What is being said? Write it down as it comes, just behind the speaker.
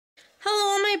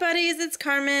Hi buddies, it's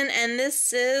Carmen, and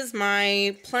this is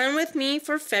my plan with me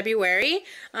for February.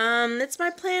 It's my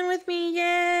plan with me,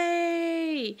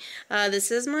 yay!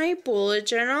 This is my bullet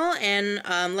journal, and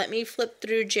let me flip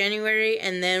through January,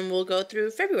 and then we'll go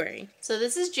through February. So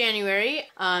this is January.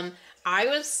 I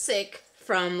was sick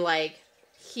from like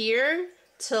here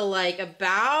to like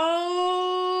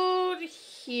about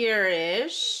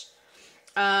here-ish.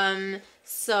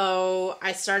 So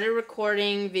I started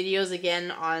recording videos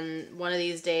again on one of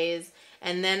these days,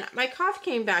 and then my cough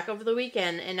came back over the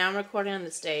weekend, and now I'm recording on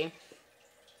this day.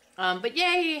 But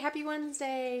yay, happy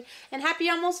Wednesday, and happy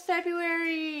almost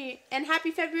February, and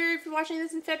happy February if you're watching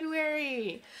this in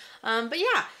February. But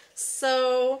yeah,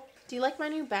 so do you like my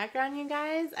new background, you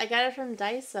guys? I got it from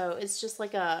Daiso. It's just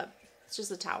like it's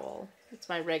just a towel. It's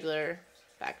my regular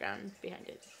background behind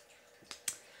it.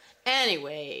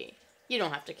 Anyway, you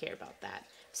don't have to care about that.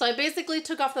 So I basically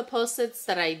took off the post-its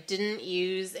that I didn't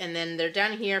use, and then they're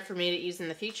down here for me to use in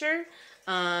the future.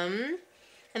 And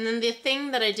then the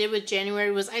thing that I did with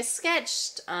January was I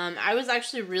sketched. I was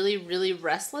actually really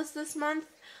restless this month.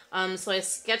 So I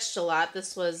sketched a lot.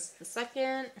 This was the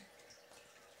second.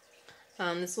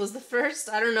 This was the first.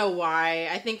 I don't know why.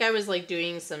 I think I was like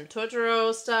doing some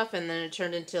Totoro stuff, and then it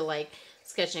turned into like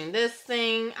sketching this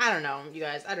thing. I don't know, you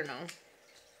guys. I don't know.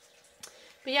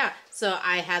 But yeah, so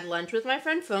I had lunch with my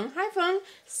friend Fung. Hi, Fung.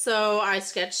 So I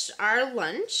sketched our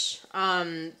lunch,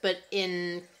 but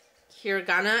in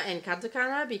hiragana and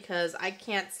katakana because I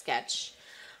can't sketch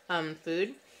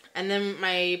food. And then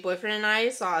my boyfriend and I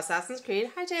saw Assassin's Creed.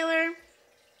 Hi, Taylor.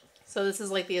 So this is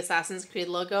like the Assassin's Creed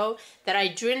logo that I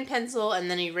drew in pencil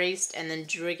and then erased and then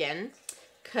drew again.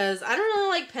 Because I don't really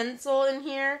like pencil in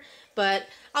here, but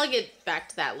I'll get back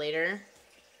to that later.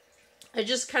 I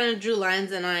just kind of drew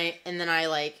lines and then I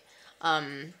like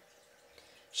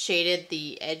shaded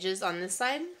the edges on this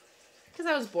side because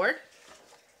I was bored.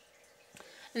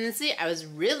 And then see, I was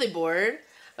really bored.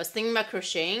 I was thinking about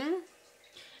crocheting,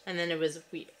 and then it was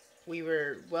we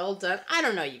were well done. I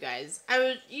don't know, you guys.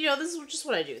 This is just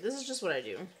what I do. This is just what I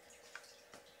do.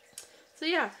 So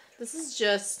yeah, this is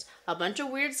just a bunch of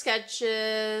weird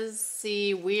sketches.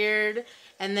 See, weird,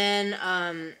 and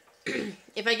then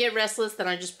if I get restless, then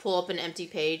I just pull up an empty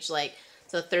page. Like,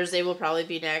 so Thursday will probably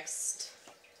be next.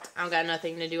 I don't got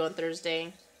nothing to do on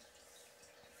Thursday.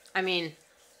 I mean,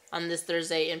 on this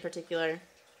Thursday in particular.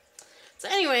 So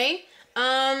anyway,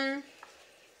 yeah,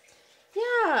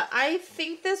 I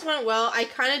think this went well. I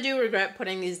kind of do regret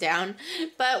putting these down,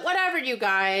 but whatever, you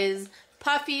guys.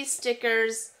 Puffy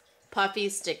stickers, puffy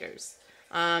stickers.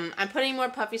 I'm putting more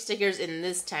puffy stickers in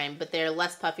this time, but they're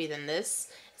less puffy than this.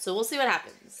 So we'll see what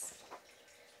happens.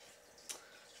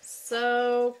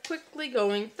 So, quickly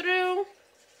going through.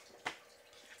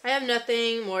 I have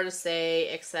nothing more to say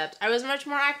except I was much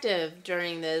more active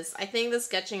during this. I think the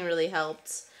sketching really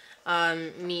helped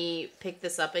me pick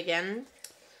this up again.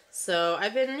 So,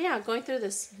 I've been, yeah, going through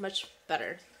this much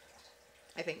better,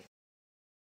 I think.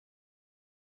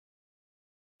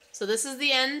 So this is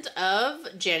the end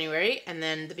of January and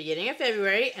then the beginning of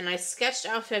February, and I sketched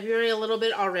out February a little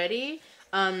bit already.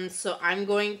 So I'm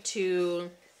going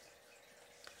to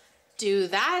do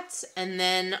that, and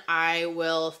then I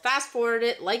will fast forward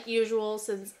it like usual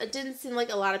since it didn't seem like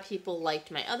a lot of people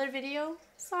liked my other video.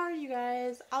 Sorry, you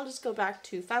guys. I'll just go back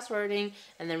to fast forwarding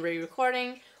and then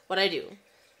re-recording what I do.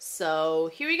 So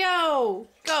here we go.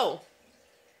 Go!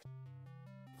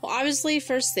 Well, obviously,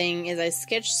 first thing is I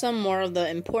sketched some more of the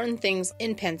important things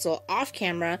in pencil off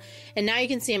camera, and now you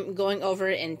can see I'm going over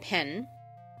it in pen.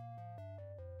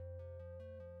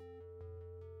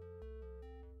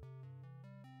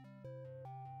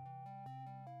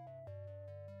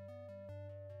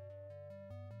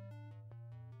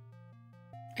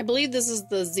 I believe this is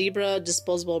the Zebra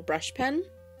disposable brush pen.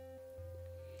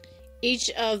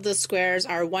 Each of the squares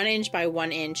are 1 inch by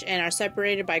 1 inch and are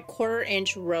separated by 1/4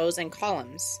 inch rows and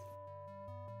columns.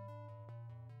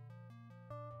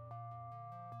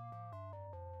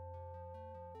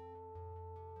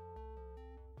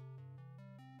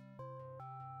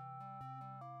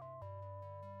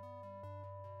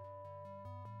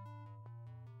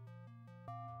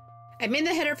 I made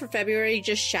the header for February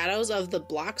just shadows of the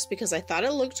blocks because I thought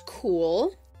it looked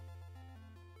cool.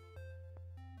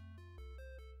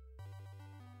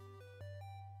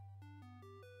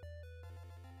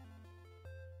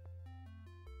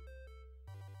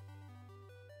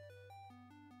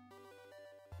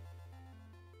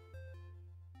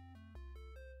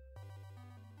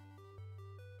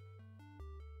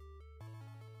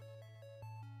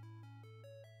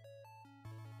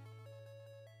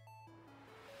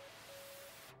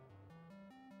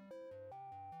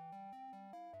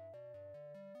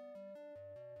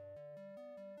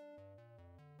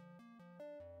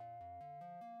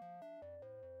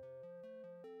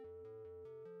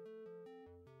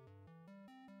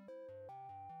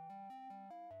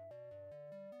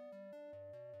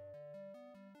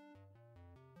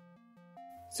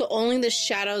 So only the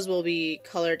shadows will be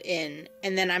colored in,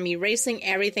 and then I'm erasing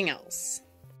everything else.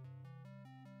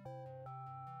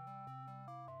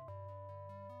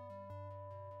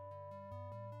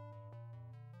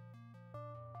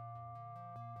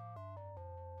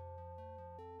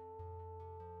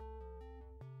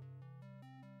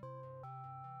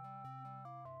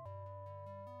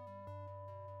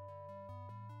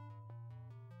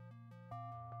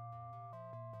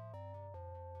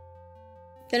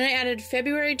 Then I added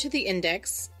February to the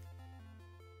index.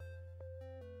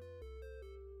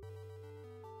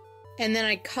 And then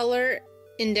I color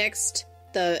indexed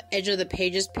the edge of the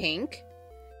pages pink.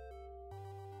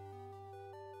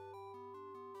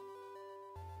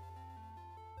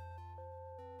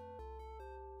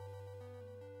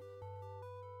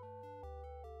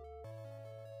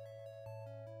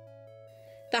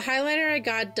 The highlighter I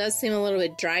got does seem a little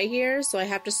bit dry here, so I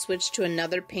have to switch to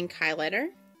another pink highlighter.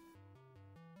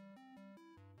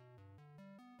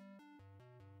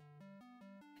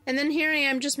 And then here I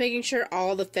am just making sure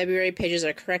all the February pages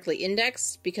are correctly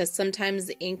indexed, because sometimes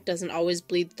the ink doesn't always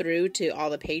bleed through to all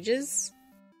the pages.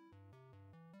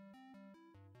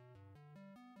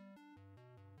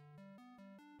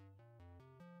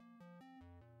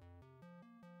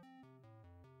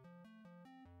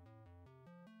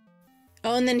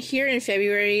 Oh, and then here in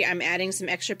February, I'm adding some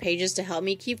extra pages to help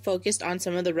me keep focused on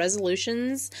some of the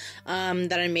resolutions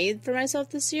that I made for myself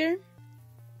this year.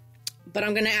 But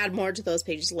I'm going to add more to those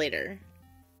pages later.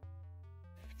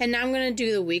 And now I'm going to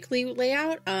do the weekly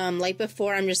layout. Like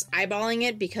before, I'm just eyeballing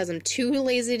it because I'm too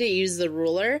lazy to use the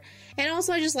ruler. And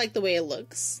also, I just like the way it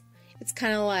looks. It's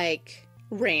kind of like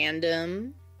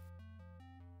random.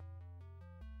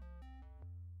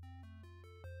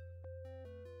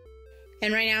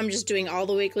 And right now, I'm just doing all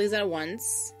the weeklies at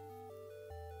once.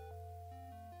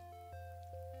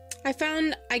 I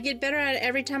found I get better at it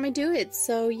every time I do it,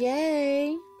 so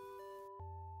yay!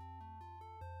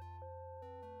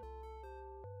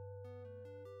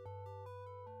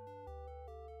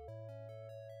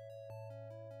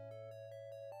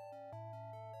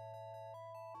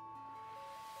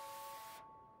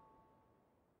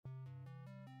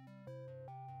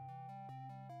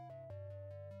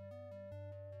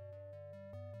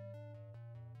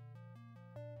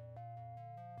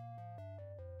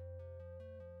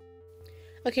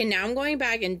 Okay, now I'm going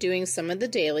back and doing some of the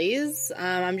dailies.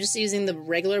 I'm just using the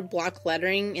regular block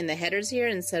lettering in the headers here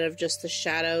instead of just the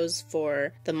shadows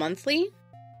for the monthly.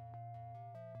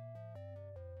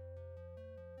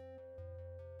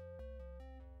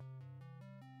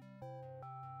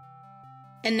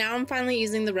 And now I'm finally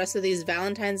using the rest of these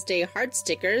Valentine's Day heart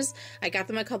stickers. I got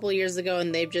them a couple years ago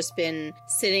and they've just been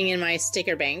sitting in my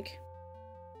sticker bank.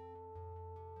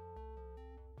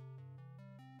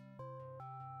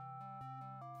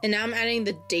 And now I'm adding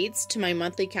the dates to my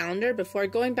monthly calendar before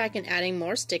going back and adding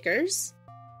more stickers.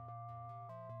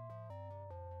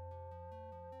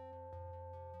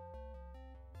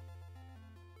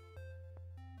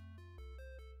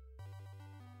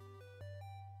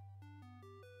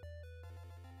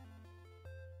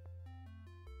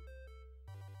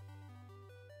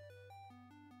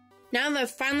 Now that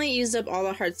I've finally used up all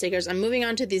the heart stickers, I'm moving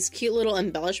on to these cute little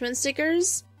embellishment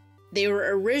stickers. They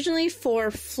were originally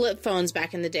for flip phones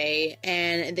back in the day,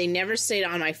 and they never stayed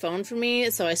on my phone for me,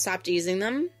 so I stopped using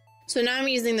them. So now I'm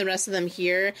using the rest of them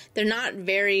here. They're not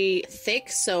very thick,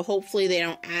 so hopefully they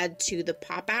don't add to the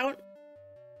pop out.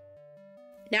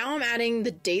 Now I'm adding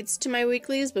the dates to my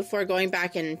weeklies before going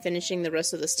back and finishing the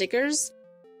rest of the stickers.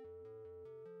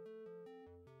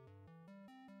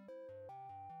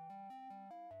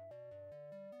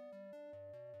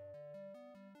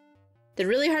 They're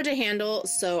really hard to handle,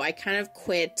 so I kind of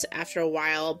quit after a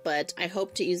while, but I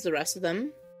hope to use the rest of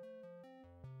them.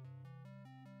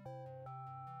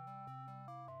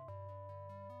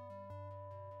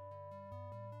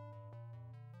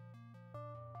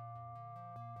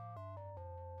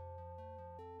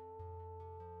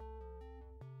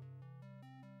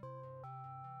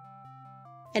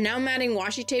 And now I'm adding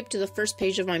washi tape to the first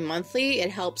page of my monthly.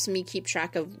 It helps me keep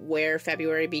track of where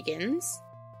February begins.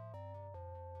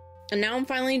 And now I'm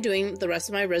finally doing the rest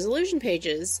of my resolution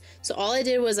pages. So all I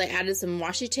did was I added some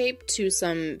washi tape to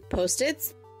some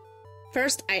post-its.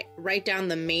 First, I write down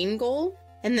the main goal,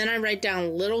 and then I write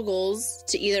down little goals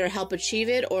to either help achieve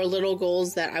it or little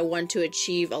goals that I want to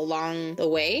achieve along the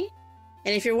way.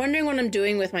 And if you're wondering what I'm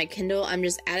doing with my Kindle, I'm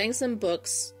just adding some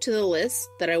books to the list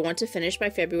that I want to finish by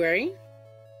February.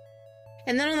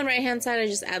 And then on the right-hand side, I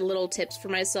just add little tips for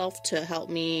myself to help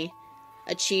me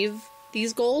achieve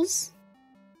these goals.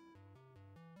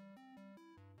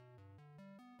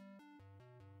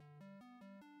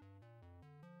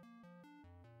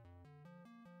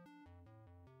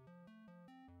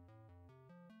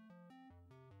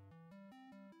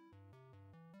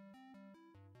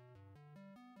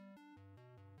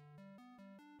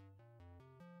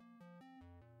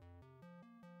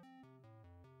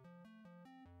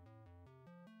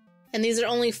 And these are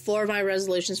only 4 of my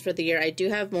resolutions for the year. I do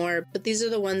have more, but these are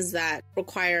the ones that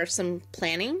require some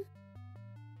planning.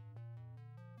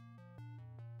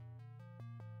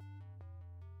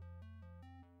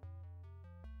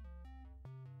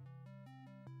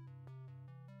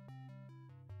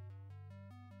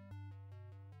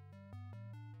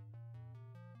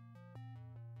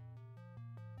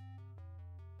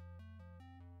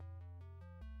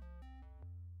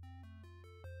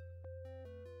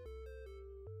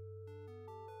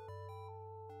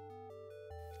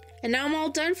 And now I'm all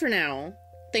done for now.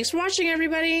 Thanks for watching,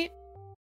 everybody!